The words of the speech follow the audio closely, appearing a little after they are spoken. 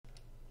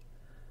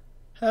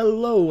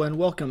Hello and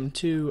welcome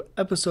to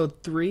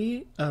episode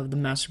 3 of the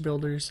Master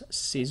Builders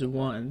Season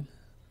 1.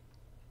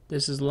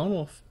 This is Lone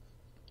Wolf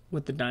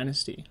with the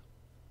Dynasty.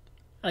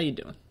 How you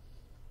doing?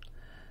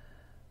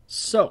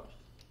 So,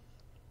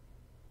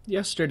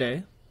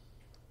 yesterday,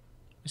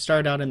 we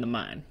started out in the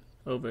mine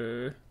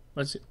over...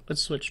 Let's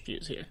switch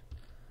views here.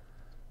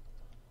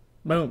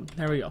 Boom,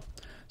 there we go.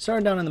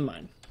 Started down in the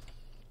mine.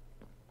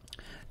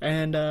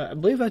 And I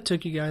believe I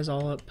took you guys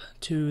all up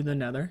to the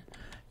nether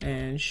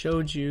and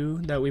showed you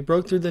that we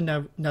broke through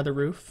the nether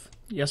roof.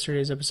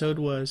 Yesterday's episode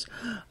was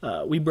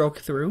we broke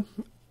through,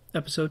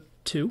 episode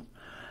 2.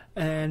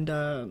 And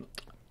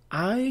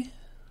I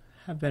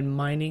have been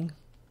mining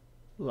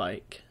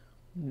like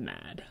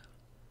mad.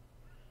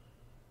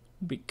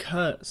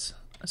 Because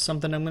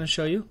something I'm going to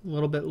show you a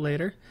little bit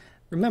later.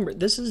 Remember,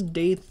 this is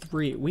day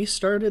 3. We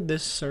started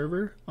this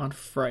server on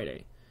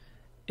Friday.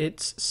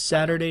 It's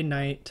Saturday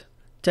night.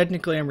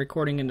 Technically, I'm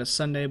recording into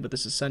Sunday, but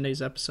this is Sunday's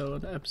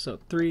episode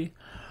 3.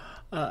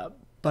 But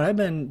I've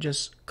been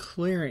just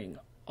clearing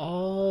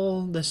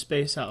all the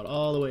space out,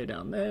 all the way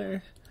down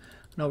there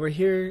and over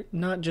here,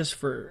 not just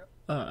for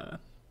ore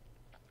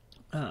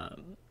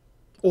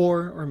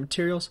or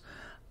materials,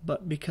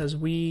 but because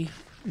we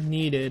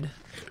needed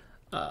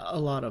a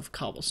lot of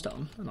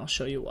cobblestone, and I'll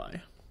show you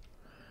why.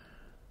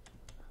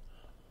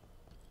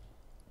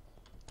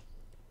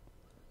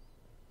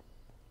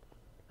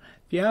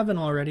 If you haven't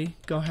already,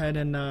 go ahead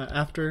and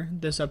after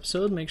this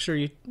episode, make sure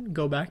you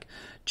go back,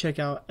 check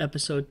out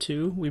episode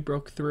 2, we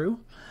broke through,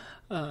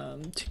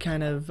 to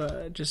kind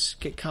of just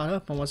get caught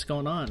up on what's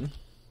going on.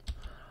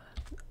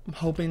 I'm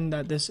hoping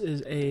that this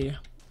is a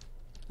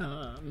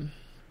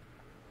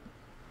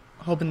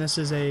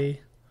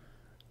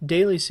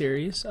daily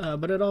series,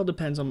 but it all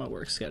depends on my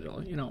work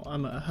schedule. You know,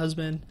 I'm a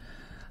husband.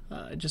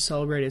 I just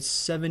celebrated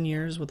 7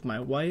 years with my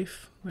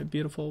wife, my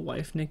beautiful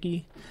wife,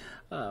 Nikki.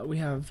 We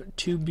have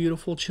 2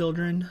 beautiful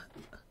children,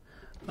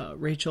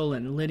 Rachel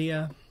and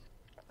Lydia,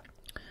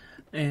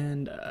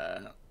 and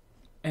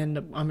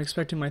I'm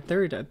expecting my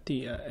 3rd at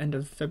the end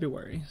of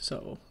February,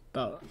 so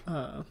about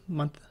a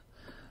month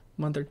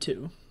or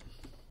 2.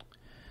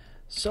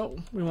 So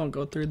we won't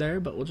go through there,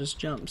 but we'll just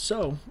jump.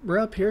 So we're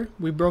up here.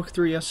 We broke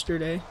through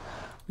yesterday.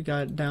 We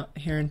got down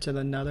here into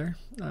the nether.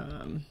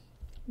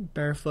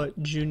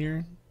 Barefoot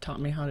Junior taught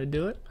me how to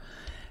do it,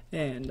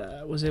 and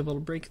was able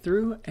to break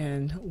through,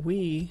 and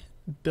we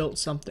built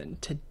something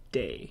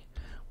today.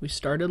 We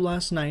started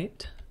last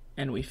night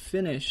and we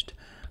finished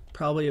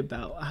probably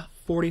about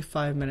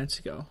 45 minutes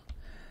ago.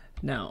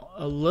 Now,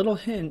 a little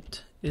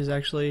hint is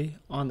actually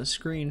on the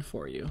screen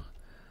for you.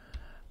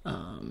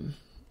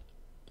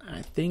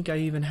 I think I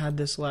even had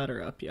this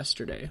ladder up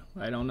yesterday.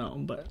 I don't know,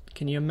 but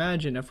can you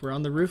imagine if we're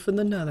on the roof of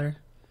the nether,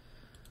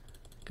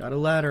 got a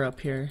ladder up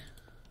here,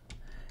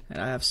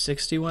 and I have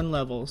 61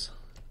 levels.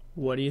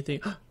 What do you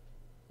think?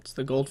 It's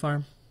the gold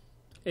farm.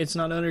 It's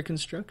not under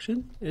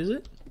construction, is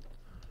it?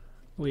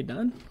 Are we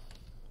done?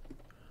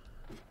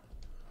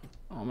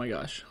 Oh my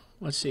gosh.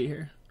 Let's see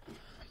here.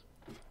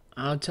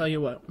 I'll tell you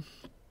what.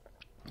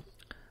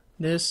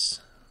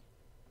 This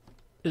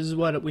is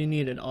what we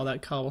needed all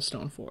that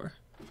cobblestone for.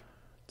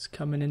 It's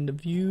coming into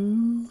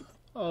view.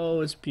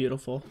 Oh, it's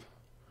beautiful.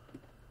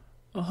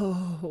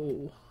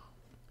 Oh.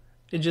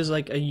 It's just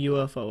like a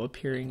UFO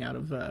appearing out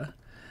of the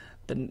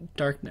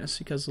darkness.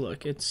 Because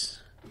look, it's...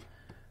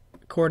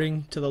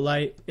 According to the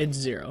light, it's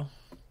 0.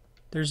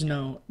 There's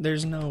no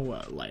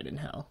light in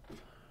hell.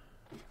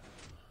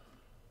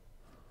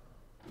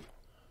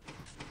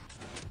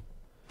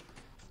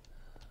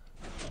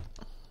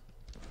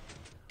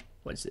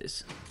 What's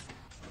this?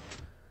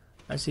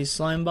 I see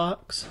slime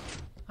box.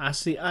 I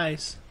see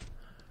ice.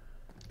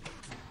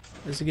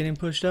 Is it getting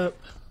pushed up?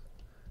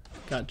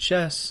 Got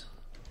chests.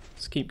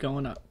 Let's keep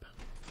going up.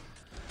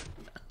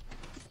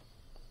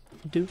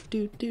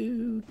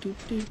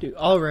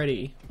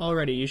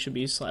 Already you should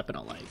be slapping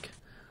a like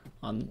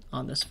on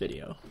this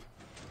video,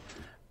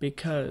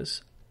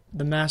 because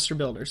the Master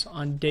Builders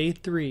on day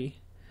 3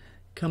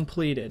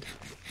 completed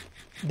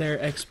their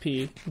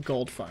XP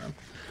gold farm.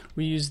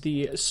 We used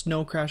the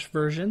Snocrash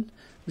version.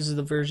 This is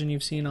the version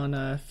you've seen on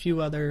a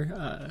few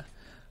other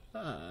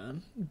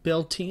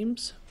build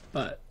teams,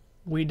 but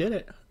we did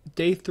it.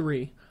 Day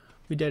 3,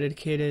 we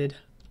dedicated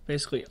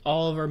basically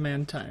all of our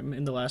man time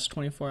in the last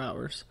 24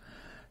 hours.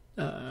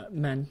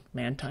 Man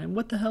time.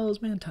 What the hell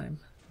is man time?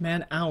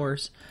 Man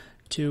hours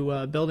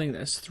to building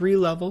this. 3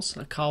 levels,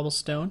 a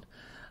cobblestone,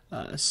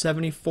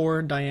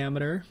 74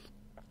 diameter,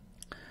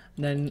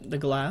 and then the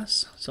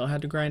glass. So I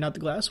had to grind out the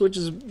glass, which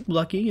is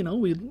lucky. You know,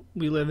 we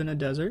live in a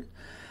desert,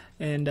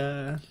 and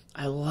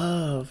I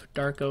love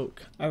dark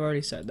oak. I've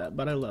already said that,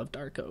 but I love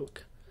dark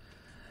oak.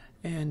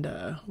 And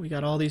we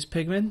got all these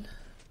pigmen,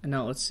 and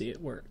now let's see it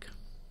work.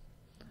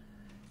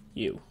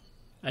 You.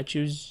 I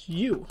choose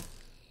you.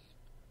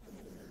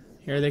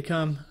 Here they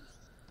come.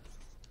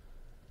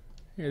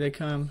 Here they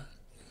come.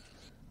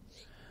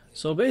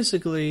 So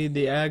basically,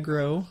 the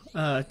aggro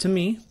to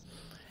me,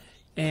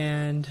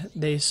 and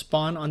they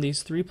spawn on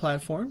these 3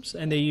 platforms,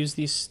 and they use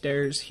these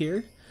stairs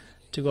here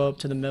to go up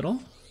to the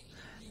middle.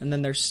 And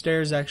then there's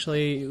stairs.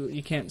 Actually,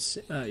 you can't.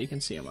 You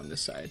can see them on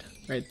this side,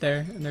 right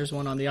there. And there's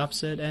one on the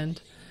opposite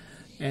end.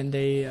 And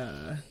they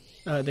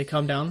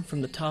come down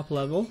from the top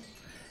level.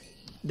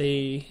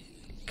 They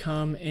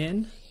come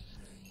in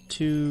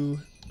to,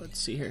 let's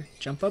see here,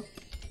 jump up.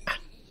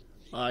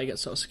 Oh, I get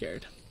so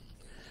scared.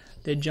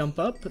 They jump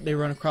up. They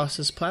run across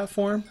this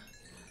platform.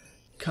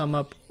 Come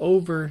up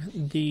over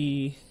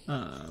the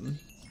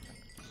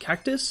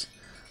cactus.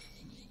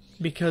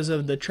 Because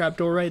of the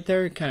trapdoor right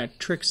there, it kind of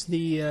tricks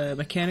the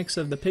mechanics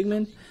of the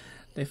pigmen.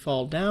 They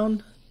fall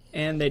down,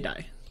 and they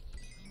die.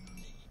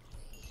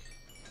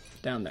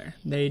 Down there.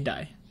 They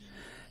die.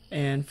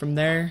 And from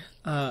there,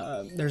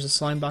 there's a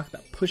slime block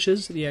that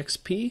pushes the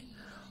XP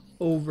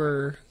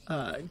over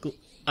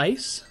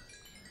ice.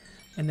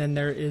 And then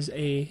there is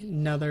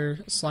another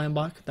slime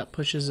block that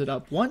pushes it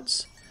up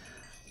once.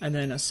 And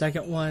then a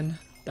second one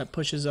that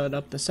pushes it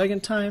up the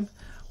second time.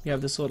 We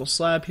have this little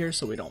slab here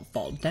so we don't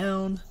fall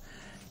down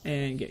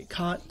and get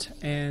caught,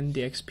 and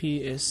the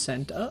XP is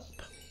sent up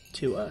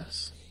to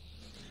us.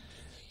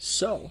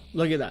 So,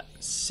 look at that.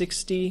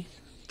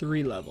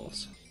 63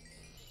 levels.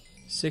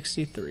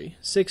 63.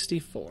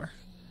 64.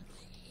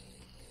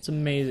 It's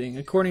amazing.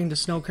 According to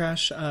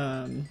Snocrash,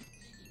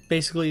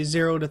 basically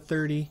 0 to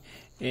 30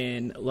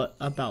 in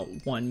about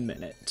 1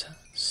 minute.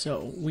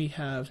 So, we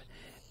have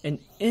an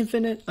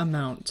infinite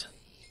amount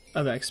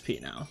of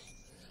XP now.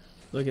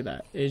 Look at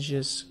that. It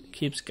just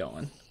keeps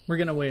going. We're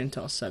going to wait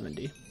until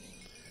 70.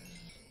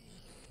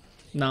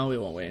 No, we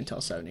won't wait until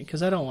 70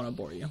 because I don't want to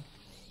bore you.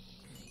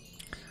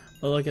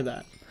 But look at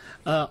that.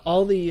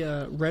 All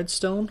the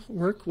redstone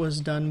work was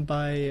done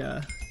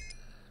by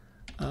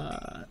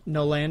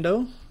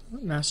Nolando,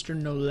 Master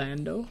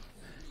Nolando.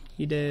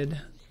 He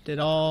did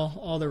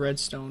all the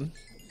redstone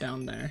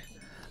down there.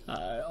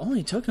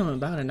 Only took him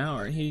about an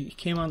hour. He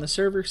came on the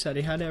server, said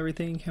he had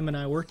everything. Him and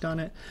I worked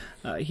on it.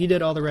 He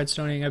did all the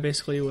redstoning. I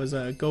basically was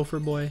a gopher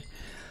boy.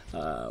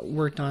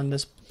 Worked on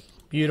this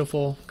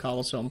beautiful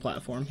cobblestone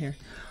platform here.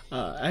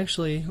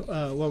 Actually,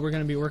 what we're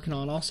going to be working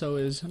on also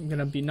is I'm going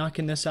to be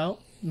knocking this out,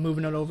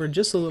 moving it over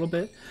just a little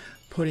bit,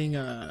 putting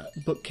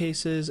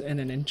bookcases and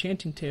an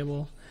enchanting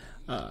table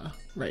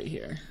right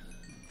here.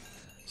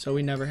 So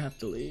we never have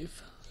to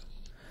leave.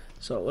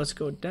 So let's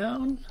go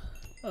down.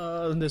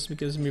 This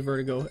gives me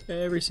vertigo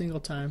every single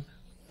time.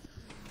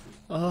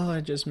 Oh,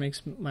 it just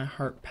makes my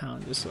heart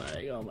pound, just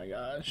like, oh my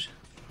gosh.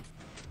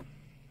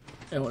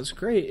 And what's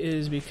great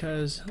is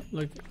because,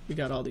 look, we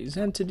got all these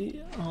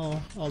entities,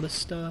 all this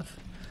stuff.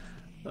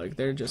 Like,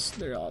 they're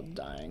all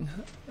dying.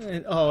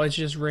 And, oh, it's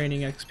just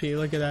raining XP.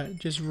 Look at that.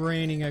 Just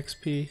raining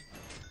XP.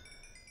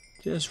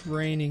 Just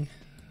raining.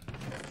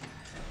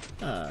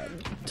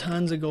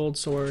 Tons of gold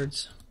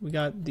swords. We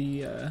got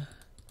the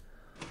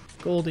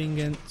gold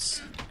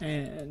ingots.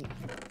 And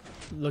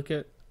look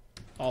at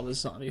all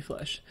this zombie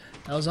flesh.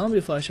 Now, zombie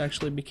flesh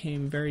actually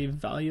became very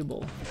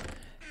valuable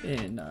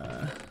in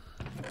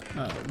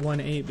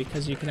 1.8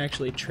 because you can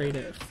actually trade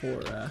it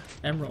for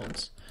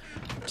emeralds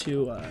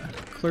to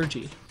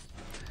clergy.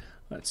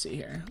 Let's see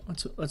here.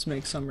 Let's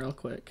make some real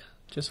quick.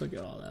 Just look at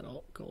all that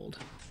gold.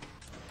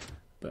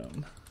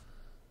 Boom.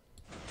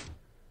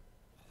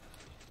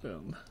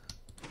 Boom.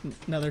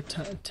 Another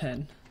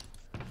 10.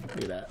 Look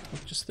at that.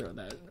 Let's just throw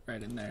that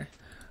right in there.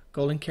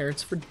 Golden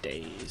carrots for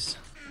days.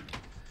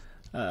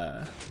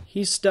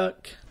 He's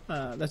stuck.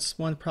 That's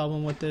one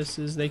problem with this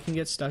is they can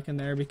get stuck in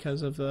there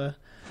because of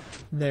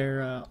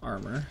their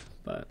armor,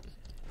 but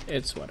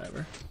it's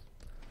whatever.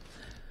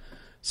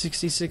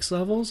 66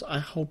 levels. I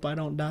hope I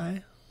don't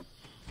die.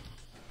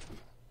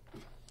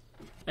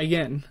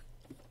 Again,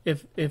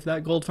 if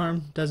that gold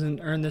farm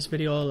doesn't earn this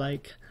video a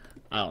like,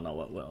 I don't know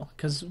what will.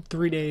 Because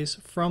 3 days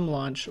from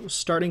launch,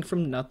 starting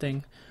from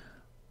nothing,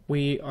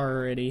 we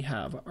already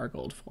have our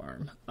gold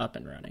farm up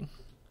and running.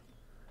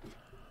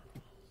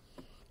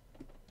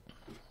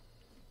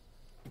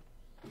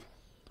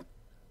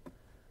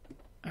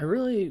 I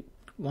really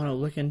want to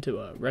look into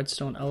a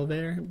redstone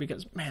elevator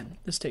because, man,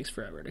 this takes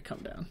forever to come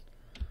down.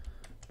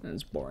 And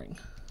it's boring.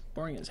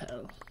 Boring as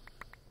hell.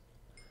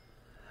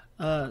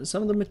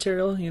 Some of the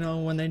material, you know,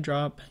 when they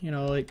drop, you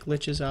know, like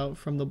glitches out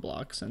from the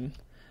blocks and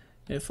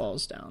it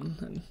falls down,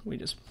 and we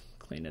just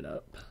clean it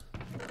up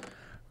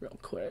real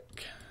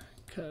quick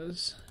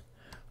because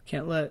we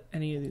can't let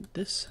any of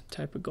this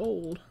type of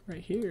gold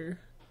right here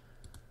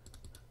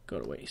go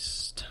to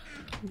waste.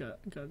 Got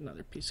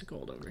another piece of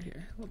gold over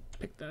here. We'll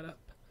pick that up.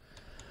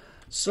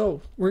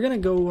 So we're gonna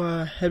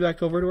go head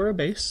back over to our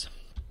base.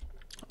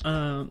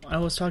 I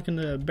was talking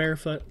to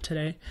Barefoot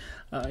today.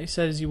 He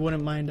says he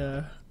wouldn't mind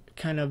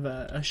kind of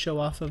a show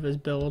off of his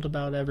build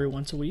about every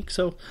once a week.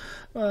 So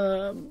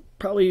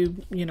probably,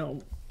 you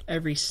know,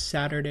 every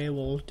Saturday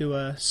we'll do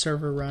a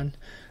server run,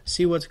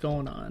 see what's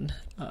going on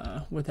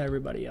with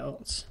everybody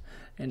else,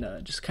 and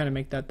just kind of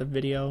make that the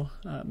video.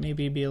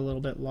 Maybe be a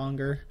little bit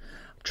longer.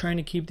 I'm trying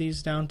to keep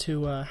these down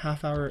to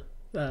half-hour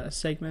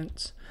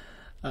segments.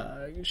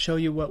 Show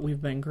you what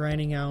we've been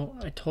grinding out.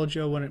 I told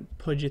you I wouldn't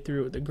put you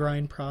through the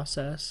grind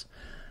process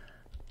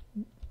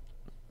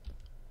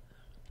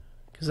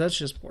because that's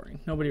just boring.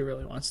 Nobody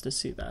really wants to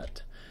see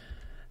that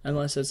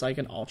unless it's like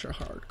an ultra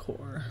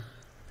hardcore.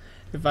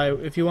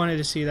 If you wanted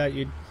to see that,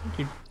 you'd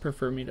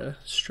prefer me to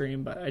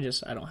stream, but I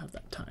don't have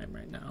that time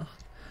right now.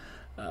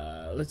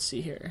 Let's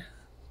see here.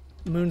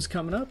 Moon's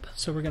coming up,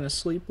 so we're gonna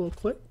sleep real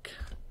quick.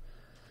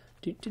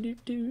 Hit the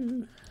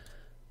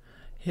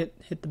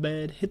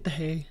bed, hit the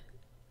hay.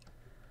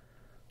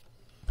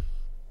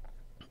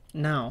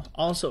 Now,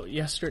 also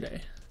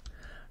yesterday,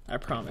 I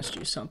promised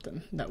you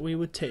something, that we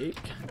would take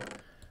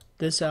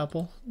this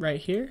apple right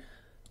here,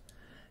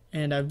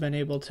 and I've been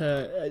able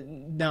to.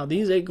 Now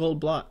these 8 gold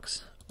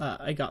blocks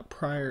I got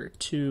prior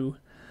to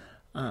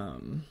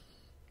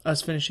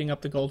us finishing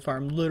up the gold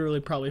farm, literally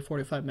probably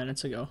 45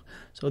 minutes ago.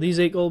 So these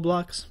 8 gold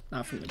blocks,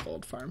 not from the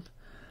gold farm,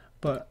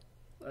 but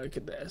look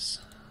at this.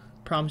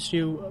 Promised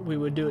you we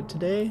would do it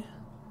today.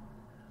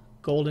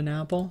 Golden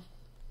apple.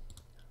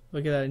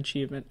 Look at that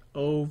achievement.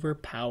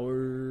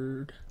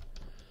 Overpowered.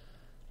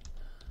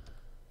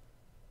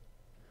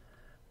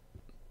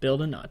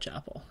 Build a notch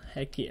apple.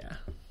 Heck yeah.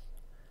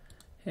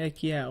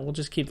 Heck yeah. We'll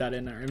just keep that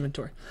in our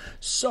inventory.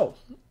 So,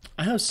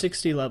 I have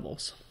 60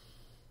 levels.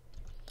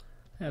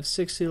 I have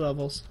 60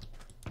 levels.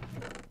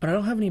 But I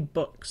don't have any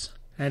books.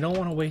 And I don't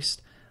want to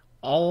waste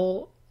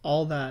all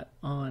that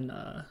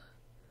on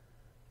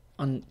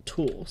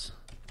tools.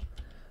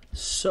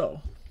 So,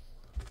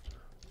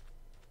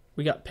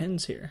 we got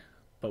pins here.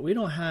 But we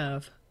don't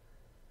have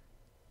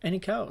any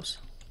cows.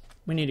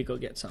 We need to go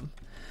get some.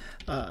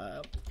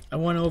 I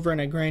went over and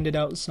I grinded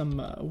out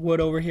some wood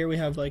over here. We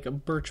have like a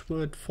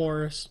birchwood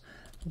forest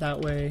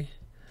that way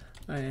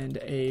and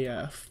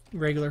a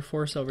regular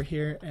forest over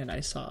here. And I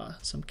saw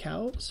some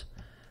cows.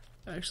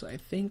 Actually, I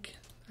think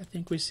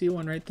we see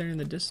one right there in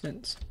the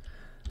distance.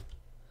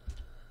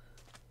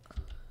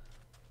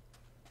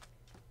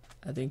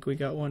 I think we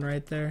got one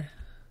right there.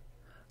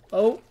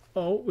 Oh,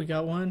 we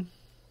got one.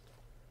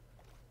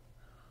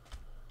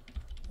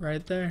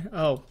 Right there.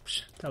 Oh,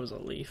 that was a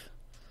leaf.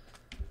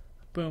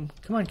 Boom.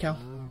 Come on, cow.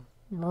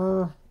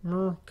 Come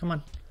on.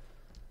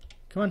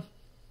 Come on.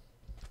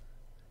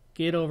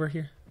 Get over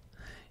here.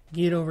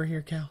 Get over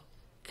here, cow.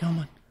 Come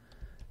on.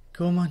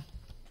 Come on.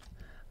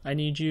 I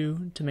need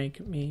you to make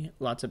me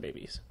lots of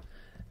babies.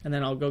 And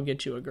then I'll go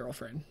get you a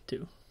girlfriend,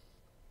 too.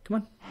 Come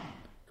on.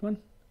 Come on.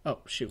 Oh,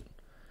 shoot.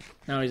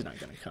 Now he's not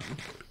going to come.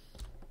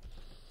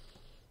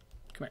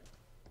 Come here.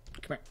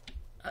 Come here.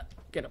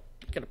 Get up.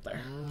 Get up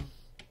there.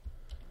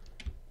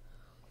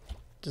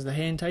 Does the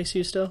hay entice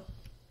you still?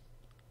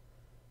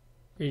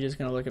 Or are you just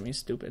gonna look at me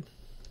stupid?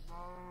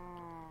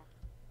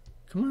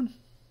 Come on.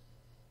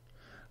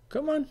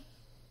 Come on.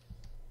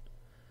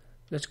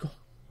 Let's go.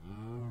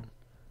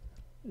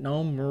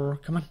 No more.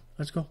 Come on.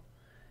 Let's go.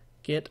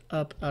 Get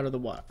up out of the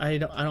water. I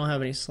don't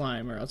have any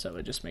slime, or else I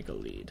would just make a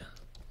lead.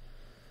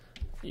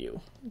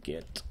 You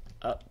get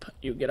up.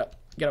 You get up.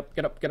 Get up.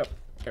 Get up. Get up.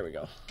 There we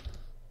go.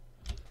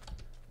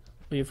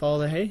 Will you follow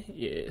the hay?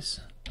 Yes.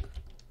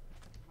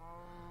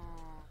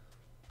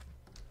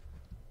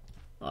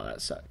 Oh,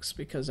 that sucks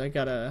because I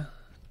gotta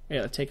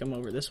take him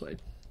over this way.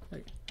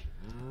 Like,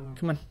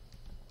 come on.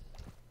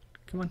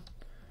 Come on.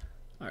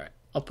 Alright,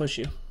 I'll push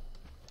you.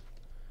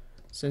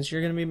 Since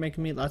you're gonna be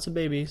making me lots of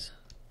babies,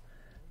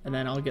 and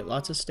then I'll get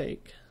lots of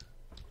steak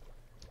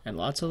and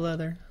lots of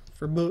leather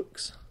for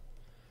books.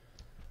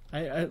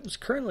 I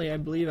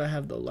believe I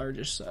have the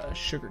largest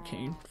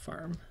sugarcane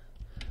farm.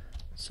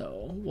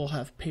 So we'll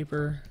have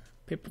paper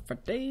for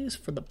days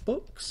for the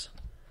books.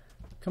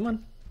 Come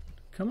on.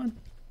 Come on.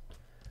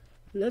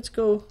 Let's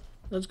go.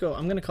 Let's go.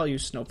 I'm gonna call you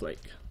Snowflake.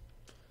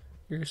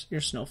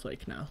 You're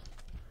Snowflake now.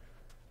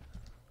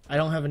 I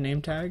don't have a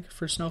name tag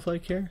for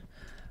Snowflake here,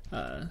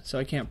 so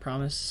I can't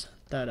promise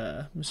that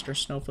Mr.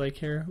 Snowflake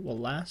here will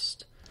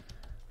last.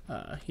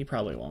 He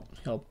probably won't.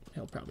 He'll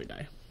probably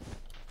die.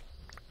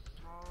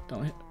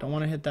 Don't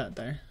want to hit that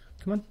there.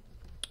 Come on.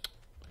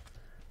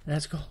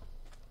 Let's go.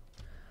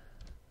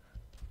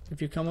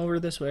 If you come over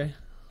this way,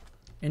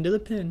 into the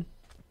pin,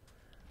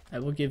 I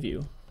will give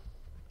you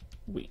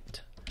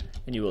wheat.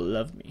 And you will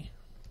love me.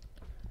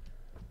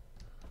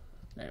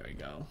 There we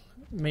go.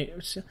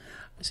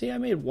 See, I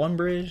made one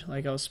bridge.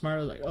 Like, I was smart.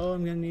 I was like, oh,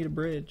 I'm going to need a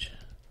bridge.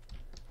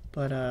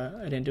 But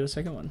I didn't do a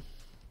second one.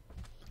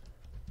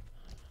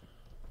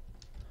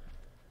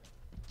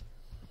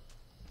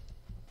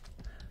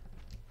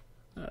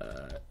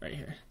 Right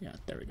here. Yeah,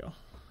 there we go.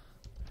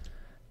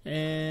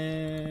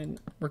 And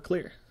we're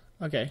clear.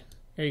 Okay,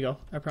 here you go.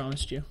 I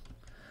promised you.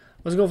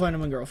 Let's go find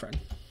him a girlfriend.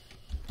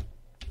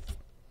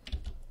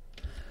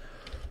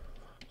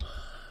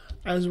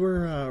 As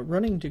we're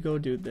running to go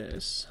do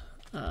this,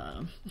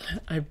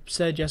 I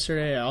said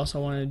yesterday I also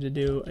wanted to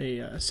do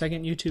a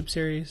second YouTube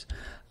series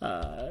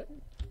for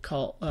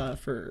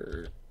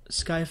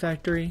Sky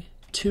Factory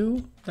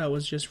 2 that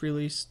was just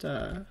released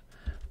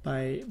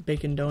by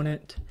Bacon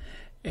Donut.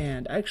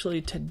 And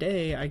actually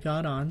today I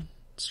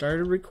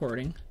started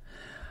recording.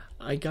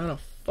 I got a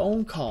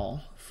phone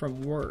call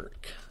from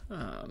work.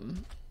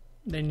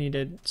 They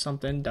needed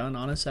something done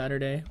on a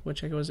Saturday,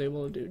 which I was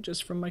able to do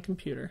just from my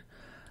computer.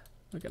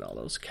 Look at all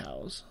those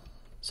cows,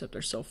 except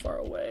they're so far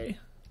away.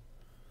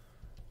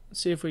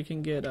 see if we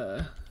can get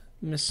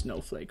Miss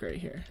Snowflake right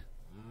here.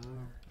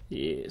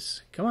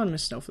 Yes. Come on,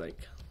 Miss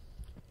Snowflake.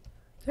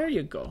 There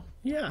you go.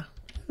 Yeah.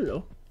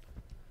 Hello.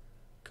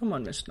 Come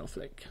on, Miss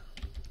Snowflake.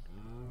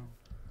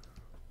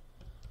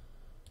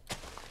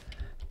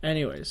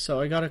 Anyways,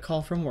 so I got a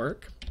call from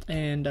work,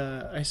 and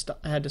I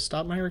had to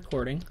stop my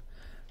recording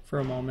for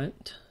a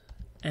moment,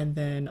 and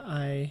then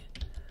I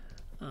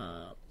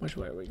which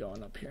way are we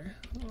going? Up here?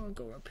 I'll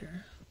go up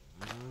here.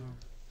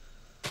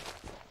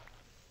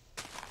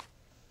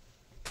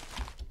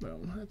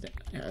 Boom.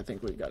 I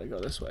think we gotta go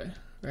this way,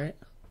 right?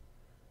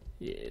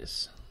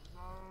 Yes.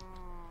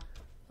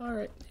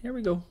 Alright, here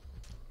we go.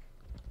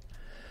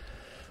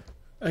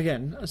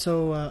 Again,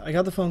 so I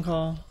got the phone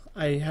call,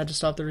 I had to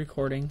stop the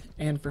recording,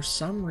 and for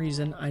some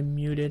reason I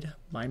muted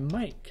my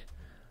mic.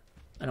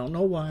 I don't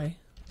know why,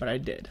 but I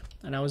did.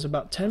 And I was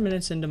about 10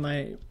 minutes into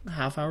my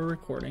half-hour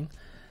recording,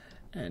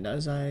 and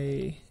as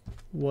I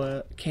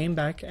came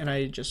back and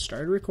I just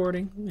started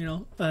recording, you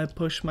know, I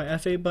pushed my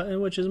F8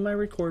 button, which is my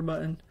record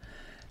button,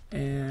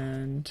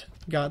 and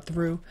got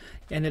through.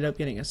 Ended up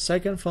getting a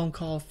second phone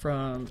call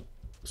from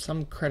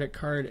some credit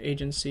card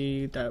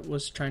agency that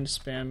was trying to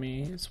spam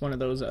me. It's one of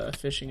those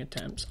phishing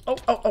attempts.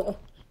 Oh,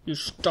 you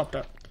stop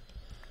that.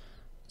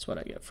 That's what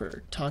I get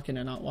for talking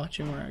and not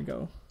watching where I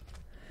go.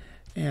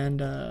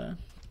 And it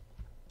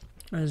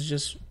was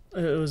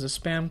a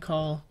spam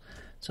call,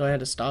 so I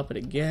had to stop it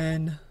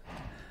again,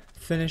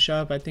 finish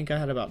up. I think I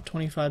had about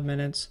 25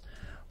 minutes.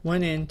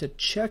 Went in to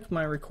check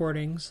my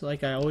recordings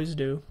like I always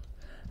do,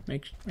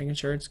 making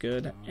sure it's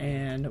good.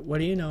 And what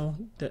do you know?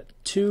 That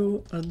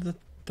 2 of the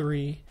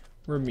 3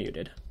 were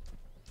muted.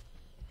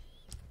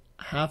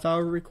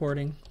 Half-hour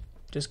recording,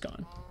 just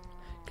gone.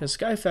 Because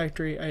Sky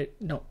Factory,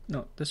 no,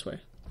 this way,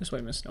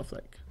 Miss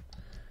Snowflake.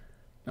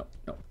 No,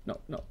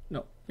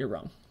 you're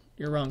wrong.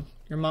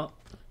 Your mom.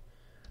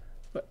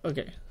 But,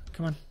 okay,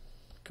 come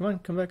on,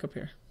 come back up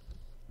here.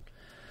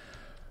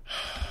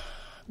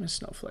 Miss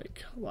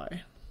Snowflake,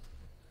 why?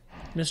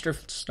 Mr.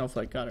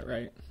 Snowflake got it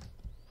right.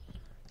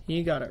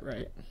 He got it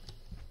right.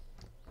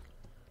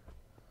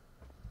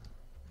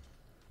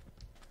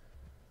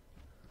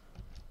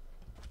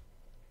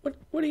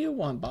 What do you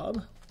want,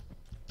 Bob?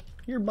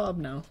 You're Bob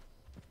now.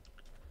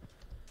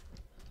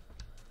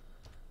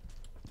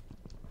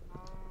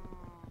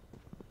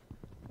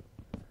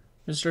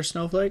 Mr.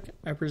 Snowflake,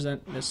 I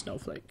present Miss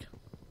Snowflake.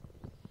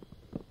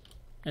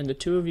 And the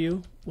 2 of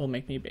you will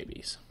make me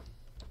babies.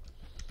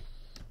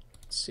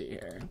 Let's see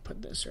here.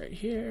 Put this right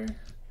here.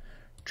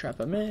 Trap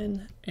them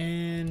in.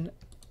 And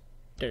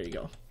there you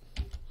go.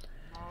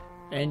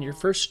 And your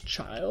first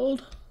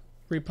child,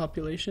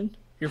 repopulation,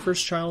 your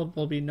first child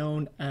will be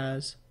known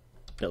as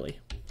Billy.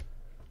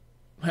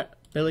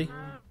 Billy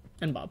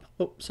and Bob.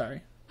 Oh,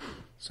 sorry.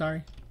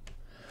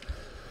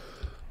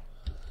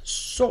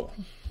 So,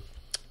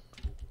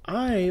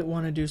 I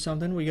want to do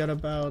something. We got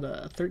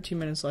about 13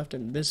 minutes left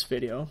in this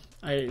video.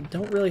 I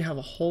don't really have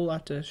a whole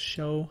lot to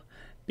show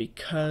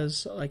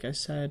because, like I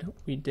said,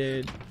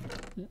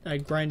 I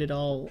grinded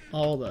all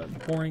the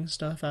boring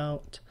stuff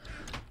out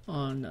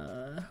on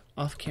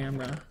off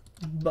camera,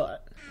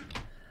 but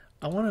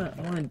I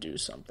want to do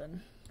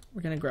something.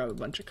 We're gonna grab a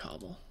bunch of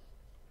cobble,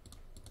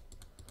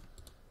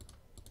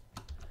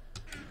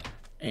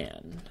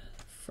 and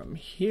from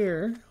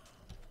here,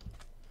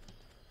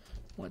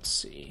 let's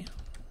see.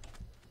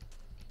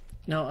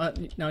 Now,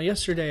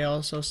 yesterday I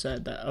also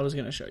said that I was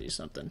going to show you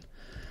something.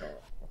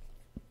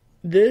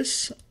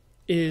 This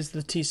is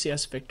the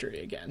TCS victory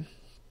again.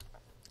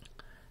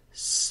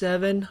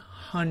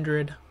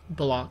 700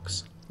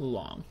 blocks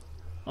long.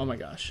 Oh my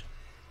gosh.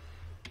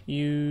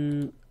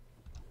 You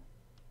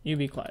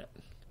be quiet.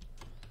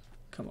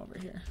 Come over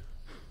here.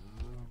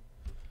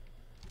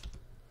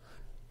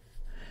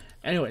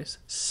 Anyways,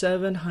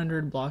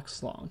 700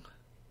 blocks long.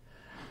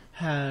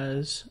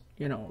 Has,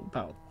 you know,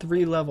 about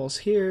 3 levels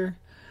here.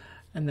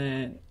 And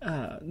then,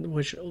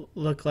 which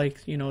look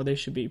like, you know, they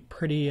should be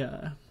pretty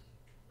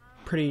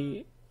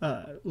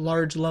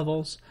large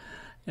levels.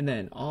 And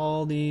then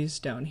all these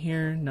down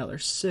here, another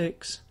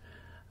 6.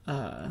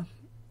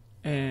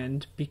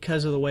 And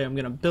because of the way I'm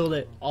gonna build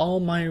it, all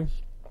my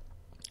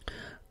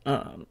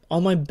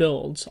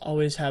builds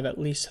always have at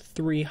least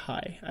 3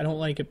 high. I don't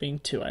like it being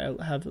 2. I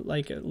have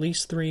like at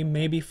least 3,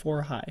 maybe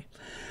 4 high.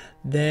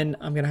 Then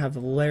I'm going to have a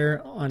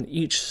layer on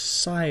each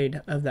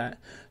side of that.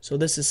 So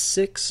this is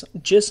 6,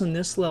 just in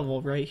this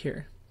level right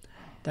here.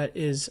 That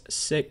is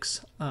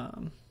 6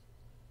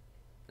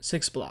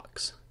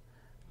 blocks.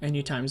 And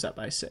you times that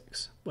by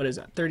 6. What is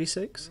that,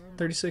 36?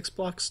 36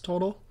 blocks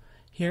total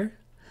here.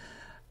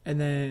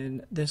 And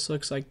then this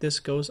looks like this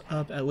goes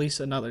up at least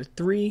another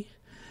 3.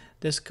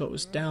 This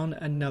goes down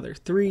another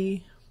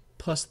 3,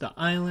 plus the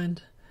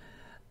island.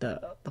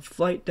 The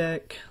flight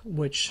deck,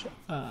 which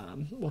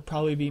will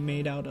probably be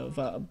made out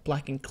of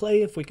blackened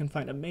clay if we can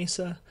find a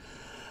mesa.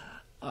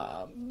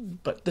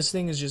 But this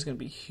thing is just going to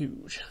be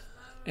huge.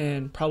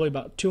 And probably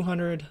about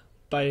 200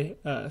 by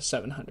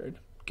 700.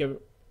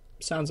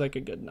 Sounds like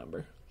a good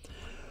number.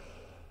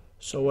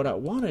 So what I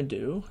want to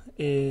do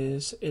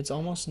is, it's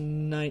almost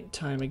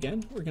nighttime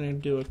again. We're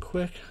going to do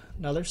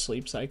another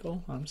sleep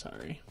cycle. I'm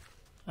sorry.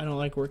 I don't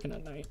like working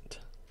at night.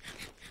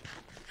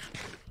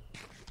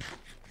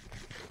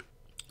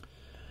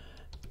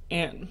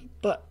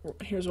 But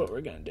here's what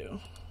we're going to do.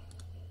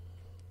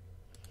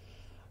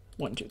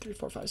 1, 2, 3,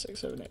 4, 5, 6,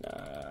 7, 8.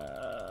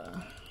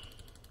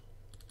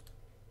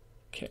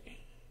 Okay.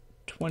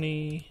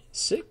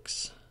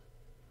 26.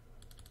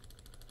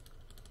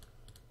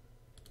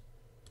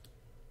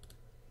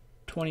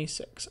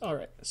 26. All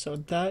right. So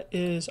that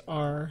is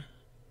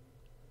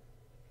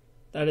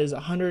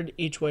 100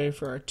 each way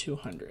for our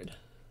 200.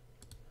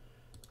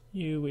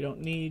 We don't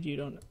need,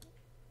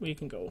 we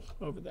can go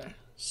over there.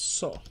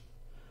 So,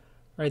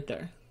 right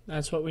there.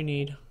 That's what we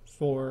need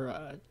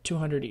for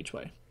 200 each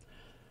way.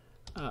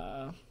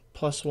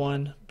 Plus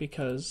 1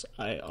 because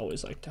I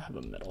always like to have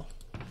a middle.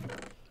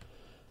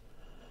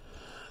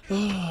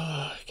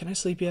 Can I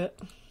sleep yet?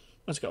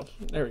 Let's go.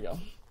 There we go.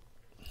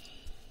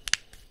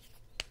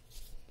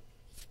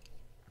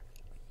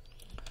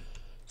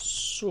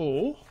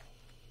 So,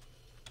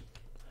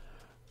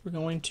 we're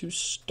going to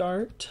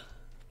start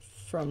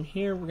from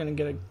here. We're going to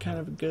get a kind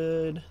of a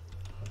good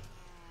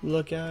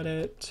look at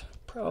it.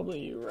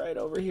 Probably right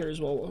over here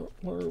is where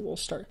we'll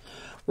start.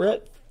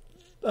 We're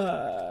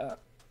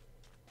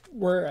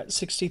at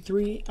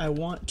 63. I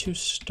want to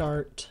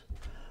start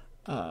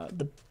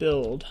the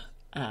build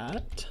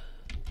at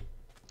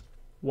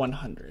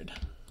 100.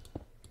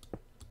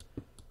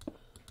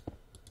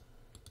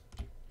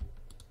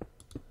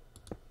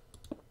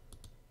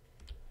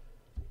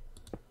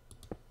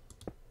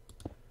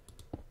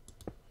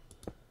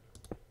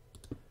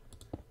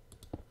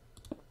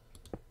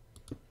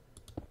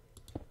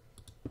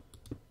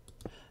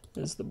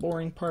 Is the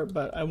boring part,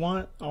 but I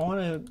want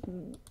to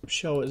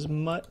show as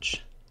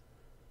much.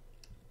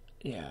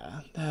 Yeah,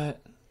 that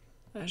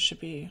should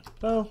be,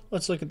 well,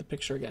 let's look at the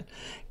picture again,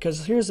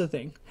 because here's the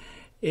thing.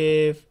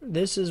 If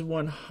this is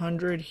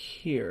 100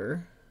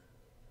 here,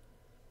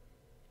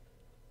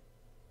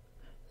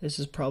 this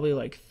is probably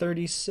like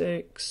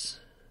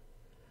 36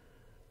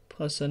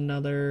 plus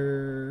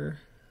another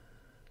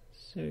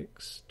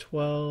 6,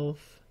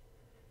 12.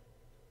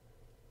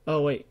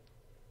 Oh wait,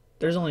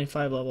 there's only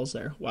 5 levels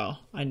there. Wow,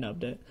 I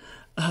nubbed it.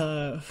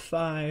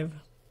 5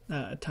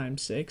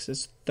 times 6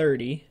 is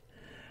 30.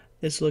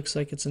 This looks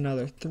like it's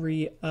another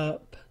 3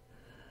 up,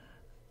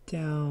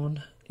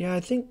 down. Yeah, I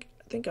think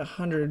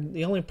 100.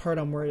 The only part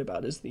I'm worried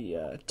about is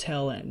the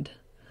tail end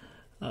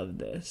of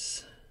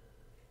this.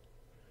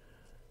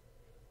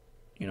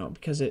 You know,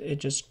 because it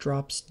just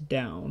drops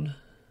down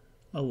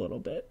a little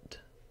bit.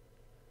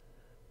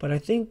 But I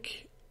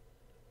think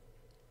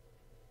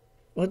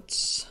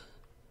let's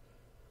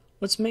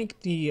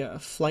make the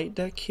flight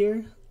deck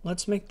here.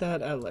 Let's make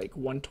that at like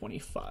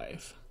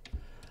 125.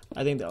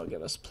 I think that'll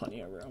give us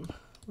plenty of room.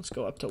 Let's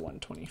go up to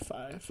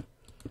 125.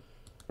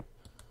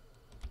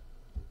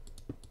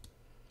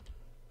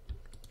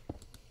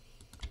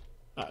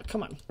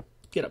 Come on.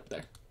 Get up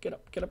there. Get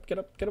up, get up, get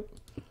up, get up.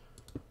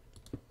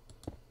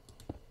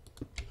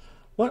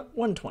 What?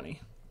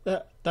 120.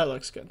 That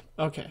looks good.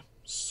 Okay,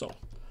 so.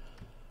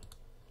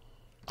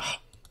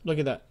 Look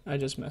at that. I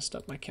just messed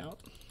up my count.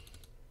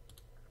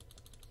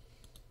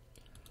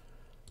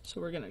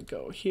 So we're going to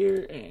go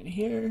here and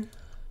here.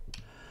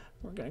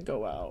 We're going to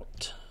go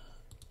out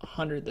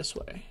 100 this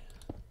way.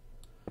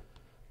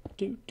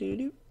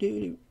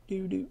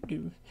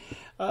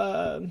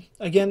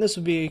 Again, this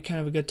would be kind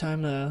of a good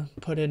time to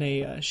put in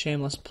a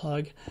shameless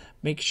plug.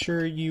 Make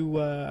sure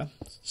you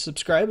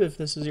subscribe if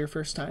this is your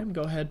first time.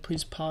 Go ahead,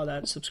 please paw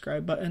that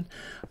subscribe button.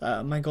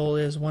 My goal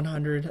is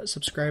 100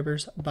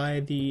 subscribers by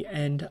the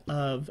end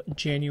of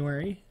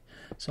January.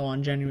 So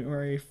on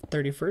January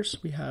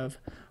 31st, we have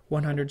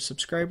 100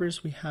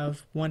 subscribers. We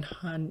have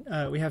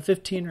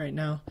 15 right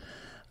now.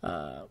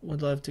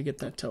 Would love to get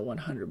that to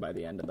 100 by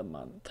the end of the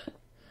month.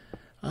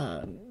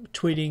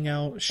 Tweeting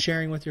out,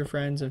 sharing with your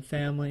friends and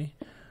family,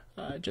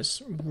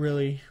 just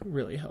really,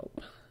 really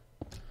help.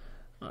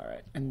 All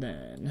right, and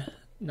then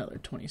another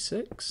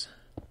 26.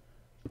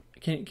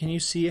 Can you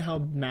see how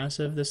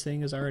massive this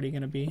thing is already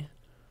going to be?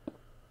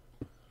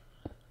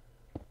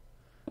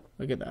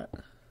 Look at that.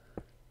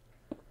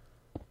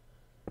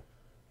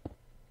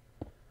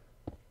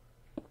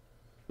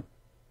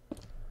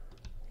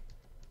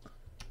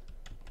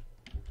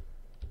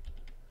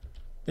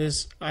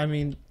 I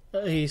mean,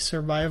 a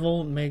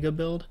survival mega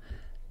build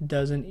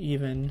doesn't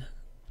even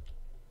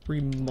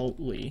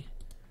remotely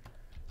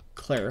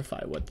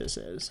clarify what this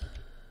is.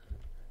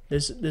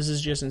 This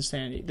is just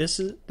insanity. This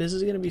is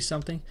going to be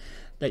something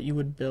that you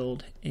would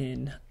build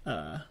in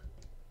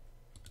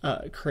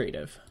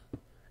creative.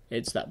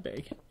 It's that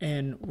big,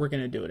 and we're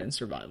going to do it in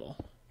survival.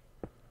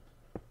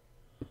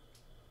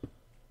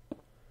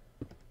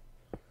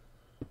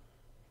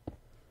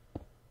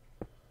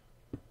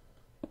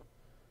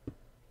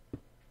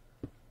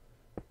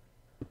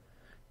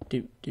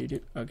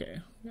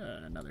 Okay,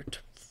 another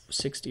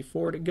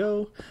 64 to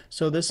go.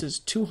 So this is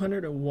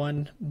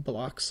 201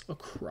 blocks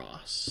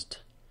across.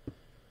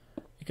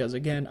 Because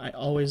again, I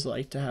always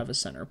like to have a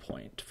center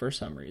point for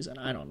some reason.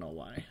 I don't know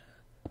why.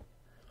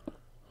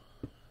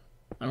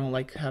 I don't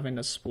like having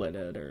to split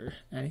it or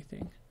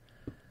anything.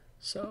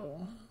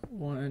 So,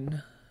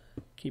 1,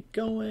 keep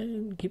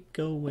going, keep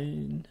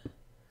going.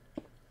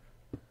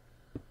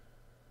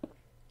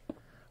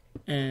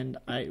 And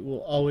I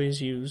will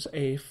always use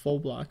a full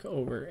block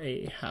over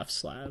a half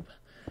slab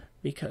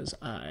because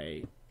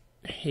I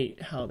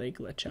hate how they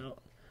glitch out.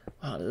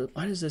 Wow,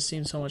 why does this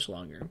seem so much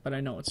longer? But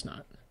I know it's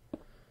not.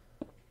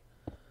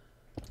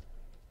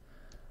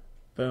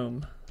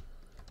 Boom.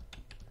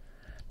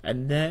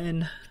 And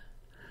then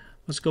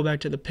let's go back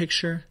to the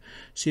picture.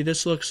 See,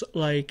 this looks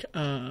like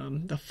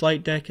the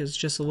flight deck is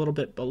just a little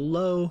bit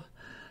below.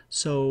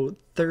 So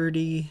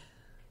 30,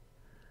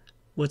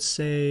 let's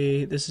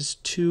say this is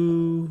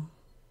 2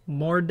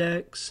 more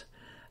decks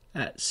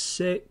at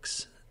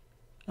 6.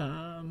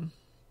 Well,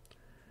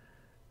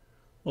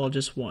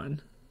 just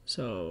 1.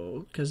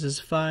 So, because it's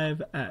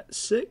 5 at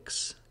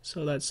 6,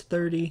 so that's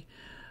 30,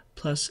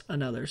 plus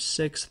another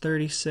 6,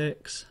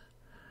 36,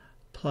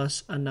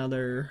 plus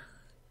another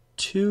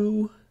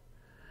 2,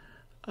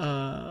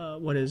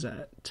 what is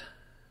that?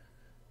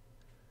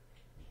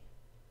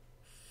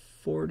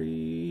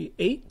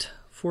 48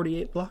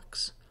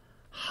 blocks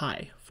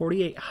high,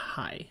 48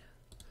 high.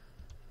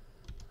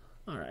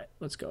 All right,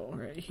 let's go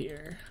right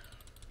here.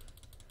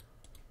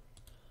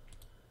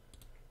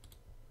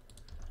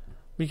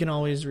 We can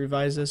always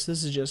revise this.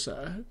 This is just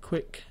a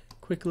quick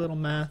little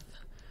math.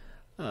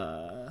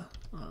 Oh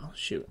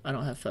shoot, I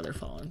don't have feather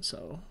falling,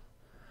 so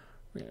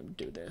we're gonna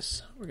do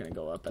this. We're gonna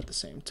go up at the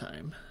same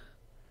time.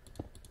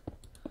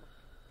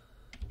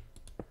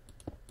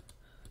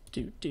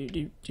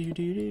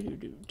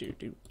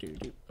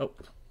 Oh,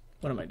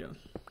 what am I doing?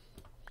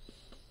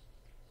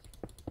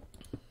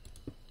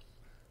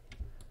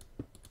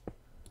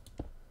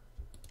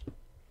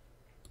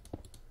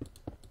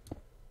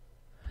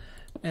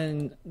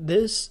 And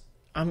this,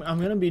 I'm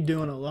gonna be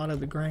doing a lot of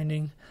the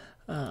grinding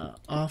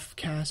off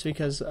cast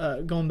because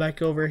going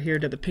back over here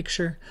to the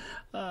picture,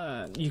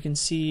 you can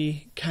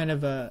see kind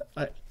of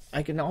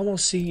I can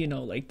almost see, you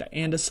know, like the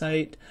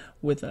andesite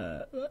with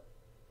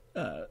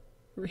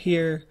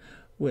here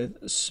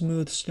with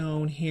smooth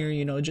stone here,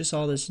 you know, just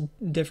all this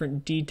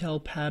different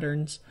detail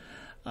patterns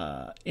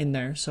in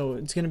there. So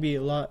it's gonna be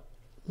a lot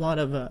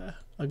of a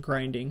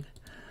grinding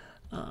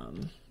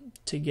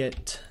to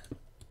get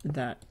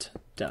that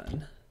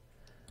done.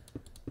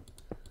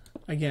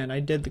 Again, I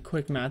did the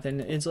quick math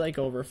and it's like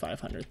over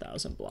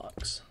 500,000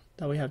 blocks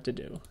that we have to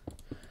do,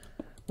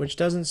 which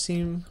doesn't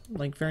seem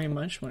like very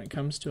much when it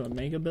comes to a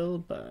mega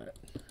build, but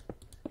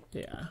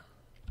yeah.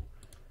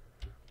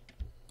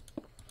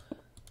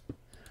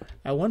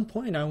 At one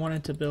point I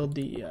wanted to build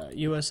the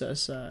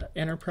USS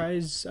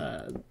Enterprise,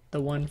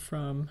 the one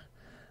from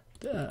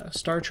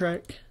Star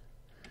Trek,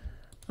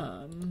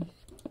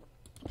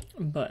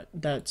 but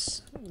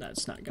that's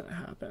not gonna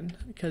happen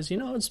because, you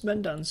know, it's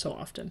been done so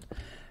often,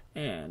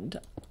 and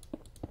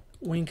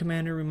Wing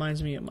Commander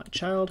reminds me of my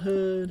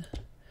childhood,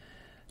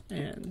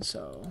 and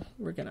so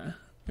we're gonna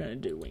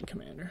do Wing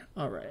Commander.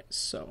 All right,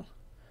 so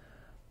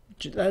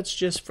that's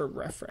just for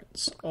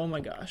reference. Oh my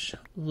gosh,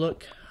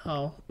 look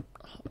how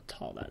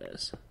tall that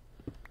is.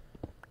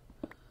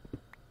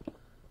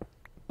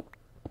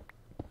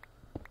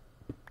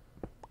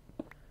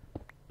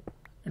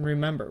 And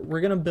remember,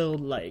 we're gonna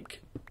build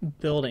like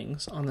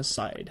buildings on the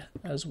side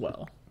as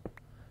well.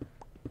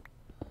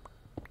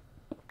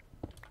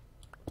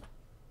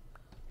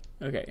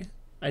 Okay,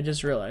 I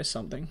just realized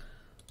something.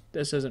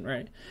 This isn't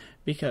right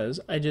because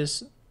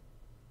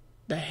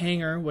the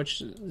hangar,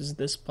 which is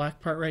this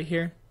black part right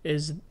here,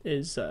 is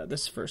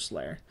this first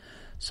layer.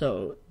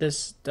 So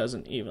this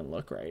doesn't even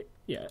look right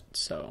yet.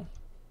 So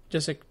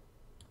just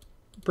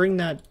bring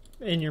that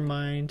in your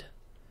mind.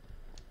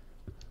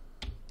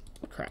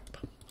 Crap.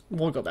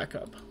 We'll go back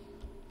up.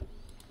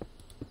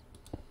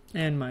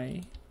 And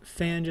my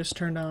fan just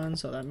turned on,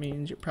 so that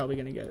means you're probably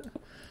going to get a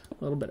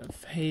little bit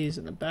of haze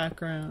in the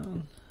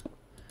background.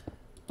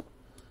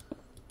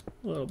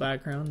 A little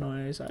background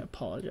noise, I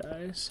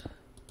apologize.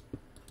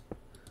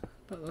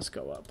 But let's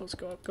go up, let's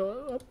go up,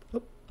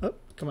 up,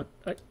 come on.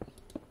 Right.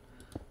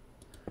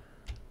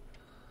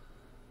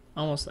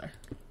 Almost there.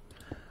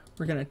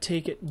 We're going to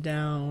take it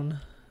down.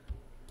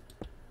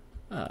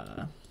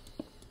 I'm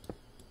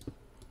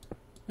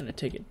going to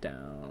take it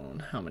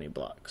down how many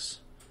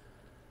blocks?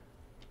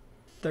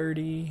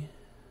 30.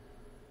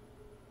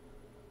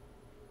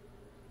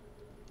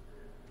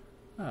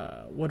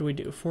 What do we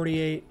do?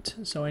 48.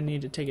 So I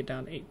need to take it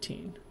down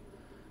 18.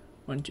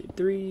 1, 2,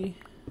 3,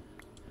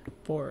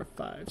 4,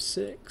 5,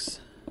 6,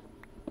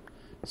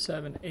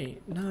 7,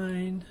 8,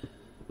 9,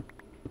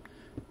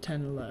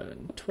 10,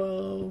 11,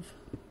 12,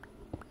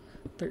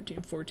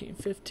 13, 14,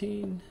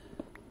 15,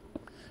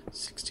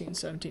 16,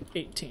 17,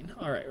 18.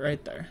 All right,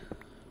 right there.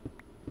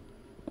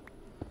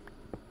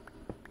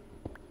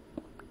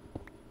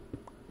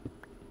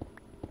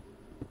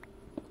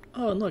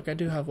 Oh, and look, I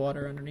do have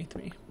water underneath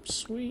me.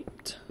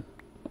 Sweet.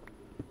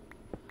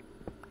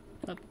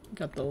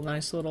 Got the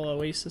nice little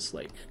oasis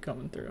lake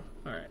coming through.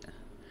 Alright.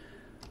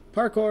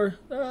 Parkour!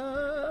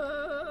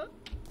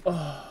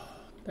 Oh,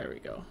 there we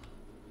go.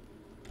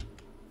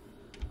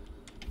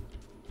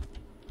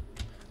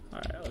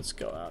 Alright, let's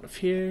go out of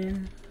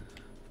here.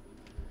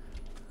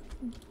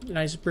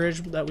 Nice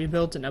bridge that we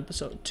built in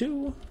episode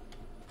 2.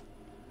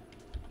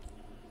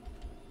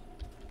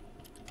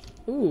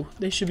 Ooh,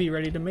 they should be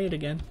ready to mate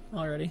again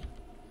already.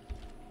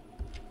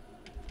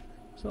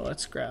 So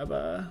let's grab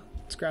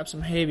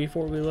some hay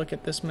before we look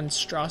at this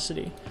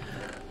monstrosity.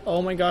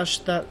 Oh my gosh,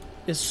 that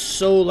is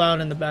so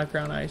loud in the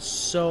background. I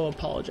so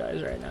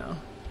apologize right now.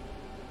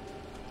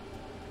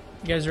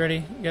 You guys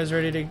ready? You guys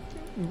ready to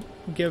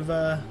give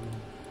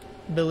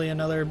Billy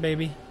another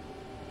baby?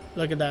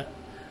 Look at that.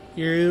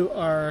 You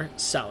are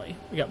Sally.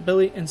 We got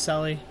Billy and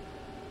Sally,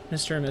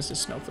 Mr. and Mrs.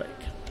 Snowflake.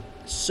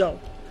 So,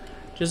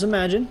 just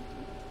imagine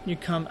you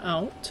come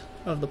out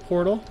of the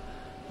portal.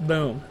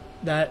 Boom.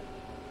 That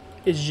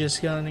is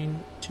just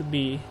going to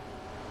be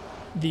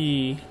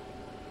the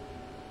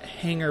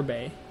hangar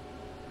bay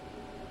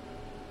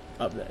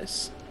of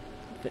this.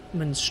 The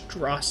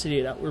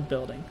monstrosity that we're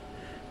building.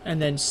 And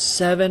then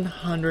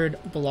 700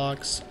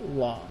 blocks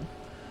long.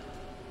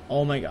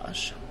 Oh my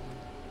gosh.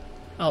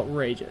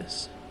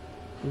 Outrageous.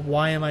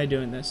 Why am I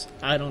doing this?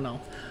 I don't know.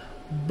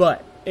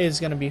 But it's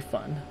going to be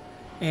fun.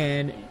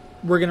 And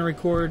we're going to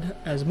record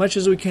as much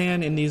as we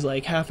can in these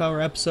like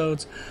half-hour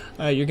episodes.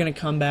 You're going to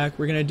come back.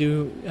 We're going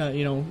to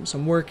do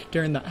some work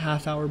during that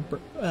half-hour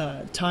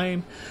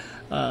time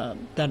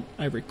that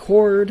I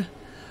record.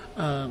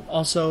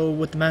 Also,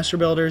 with the Master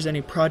Builders,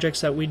 any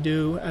projects that we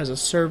do as a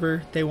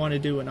server, they want to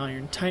do an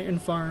Iron Titan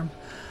farm.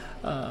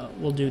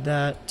 We'll do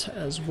that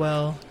as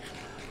well.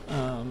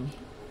 And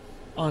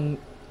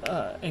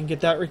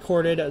get that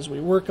recorded as we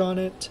work on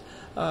it.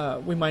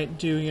 We might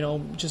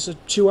do, just a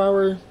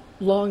 2-hour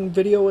long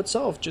video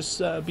itself,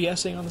 just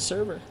BSing on the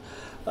server,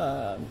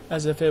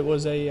 as if it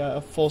was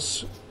a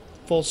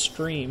full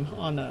stream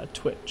on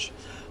Twitch.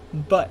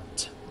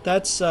 But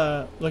that's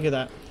look at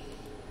that.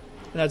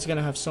 That's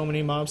gonna have so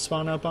many mobs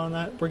spawn up on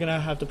that. We're gonna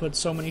have to put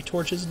so many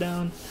torches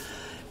down.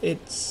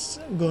 It's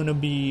gonna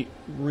be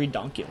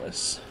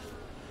redonkulous.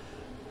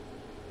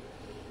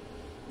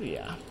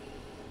 Yeah.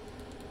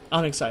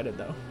 I'm excited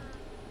though.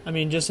 I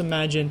mean, just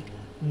imagine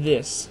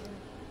this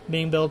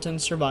being built in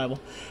survival.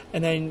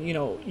 And then,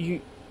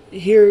 you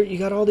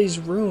got all these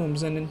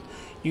rooms, and then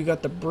you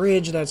got the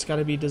bridge that's got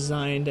to be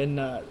designed, and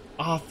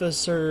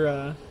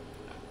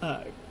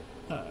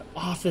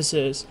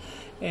offices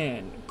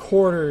and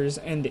quarters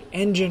and the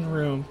engine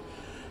room,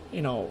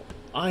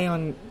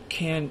 ion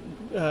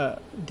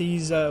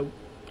these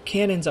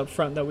cannons up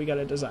front that we got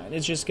to design.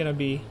 It's just going to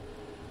be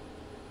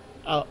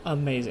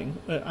amazing.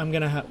 We're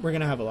gonna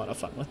have a lot of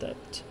fun with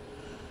it.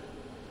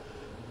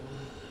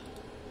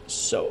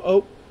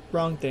 So,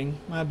 wrong thing.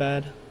 My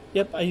bad.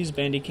 Yep, I use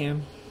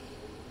Bandicam.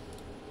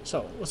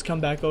 So let's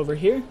come back over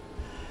here.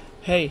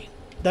 Hey,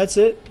 that's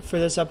it for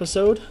this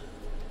episode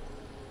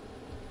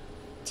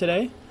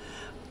today.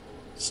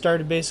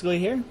 Started basically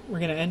here. We're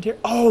gonna end here.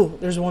 Oh,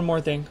 there's one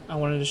more thing I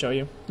wanted to show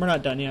you. We're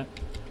not done yet.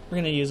 We're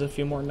gonna use a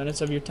few more minutes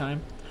of your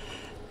time.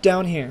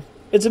 Down here.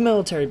 It's a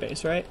military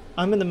base, right?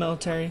 I'm in the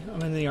military.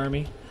 I'm in the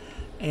army.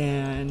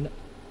 And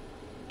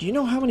do you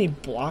know how many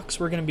blocks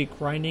we're going to be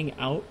grinding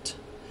out?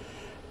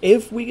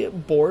 If we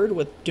get bored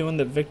with doing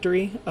the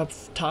victory up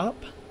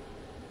top,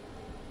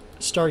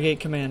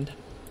 Stargate Command.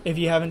 If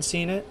you haven't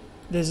seen it,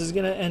 this is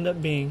going to end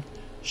up being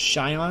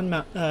Cheyenne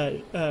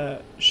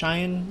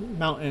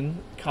Mountain,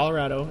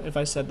 Colorado, if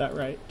I said that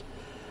right.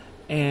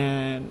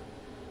 And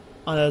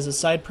as a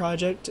side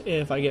project,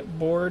 if I get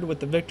bored with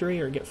the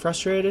victory or get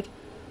frustrated,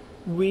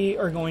 we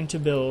are going to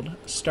build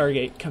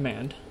Stargate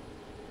Command.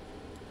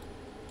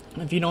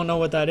 If you don't know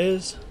what that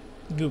is,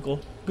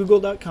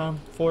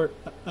 Google.com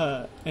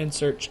and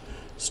search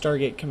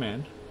Stargate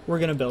Command. We're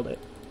going to build it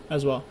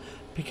as well,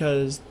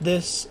 because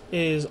this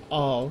is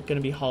all going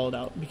to be hollowed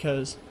out,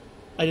 because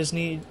I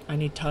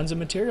need tons of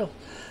material.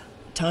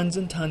 Tons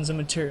and tons of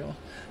material.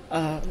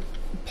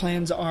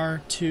 Plans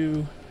are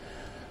to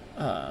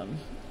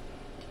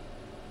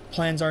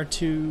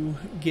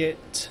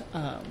get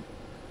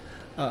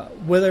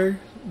wither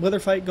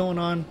fight going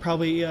on,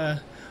 probably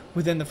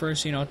within the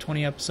first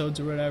 20 episodes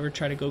or whatever.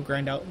 Try to go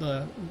grind out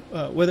the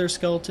wither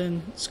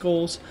skeleton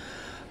skulls,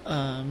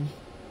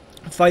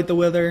 fight the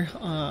wither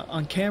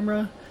on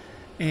camera,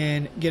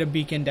 and get a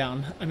beacon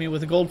down. I mean,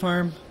 with a gold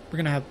farm, we're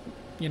gonna have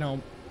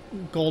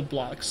gold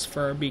blocks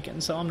for our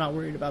beacon, so I'm not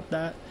worried about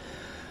that.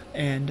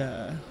 And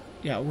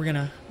yeah, we're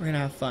gonna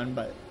have fun.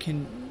 But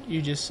can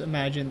you just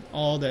imagine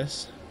all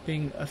this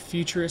being a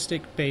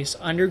futuristic base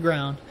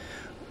underground?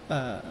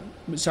 A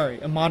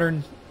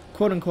modern,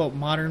 quote-unquote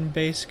modern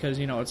base, because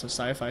it's a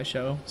sci-fi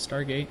show,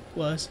 Stargate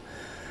was,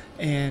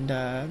 and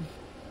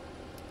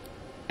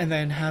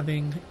then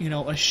having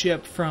a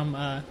ship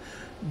from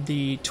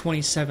the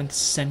 27th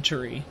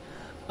century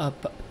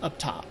up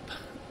top,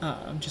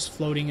 just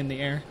floating in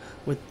the air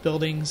with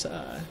buildings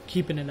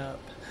keeping it up.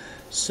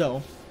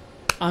 So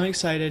I'm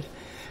excited.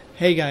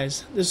 Hey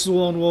guys, this is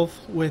Lone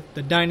Wolf with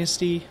the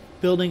Dynasty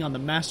building on the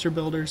Master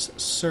Builders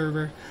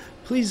server,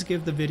 please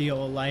give the video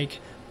a like.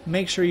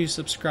 Make sure you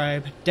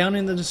subscribe. Down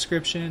in the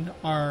description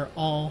are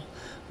all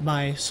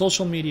my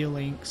social media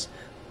links.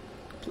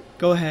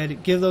 Go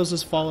ahead, give those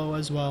a follow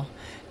as well,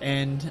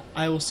 and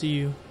I will see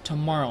you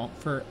tomorrow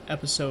for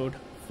episode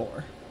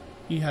 4.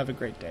 You have a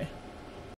great day.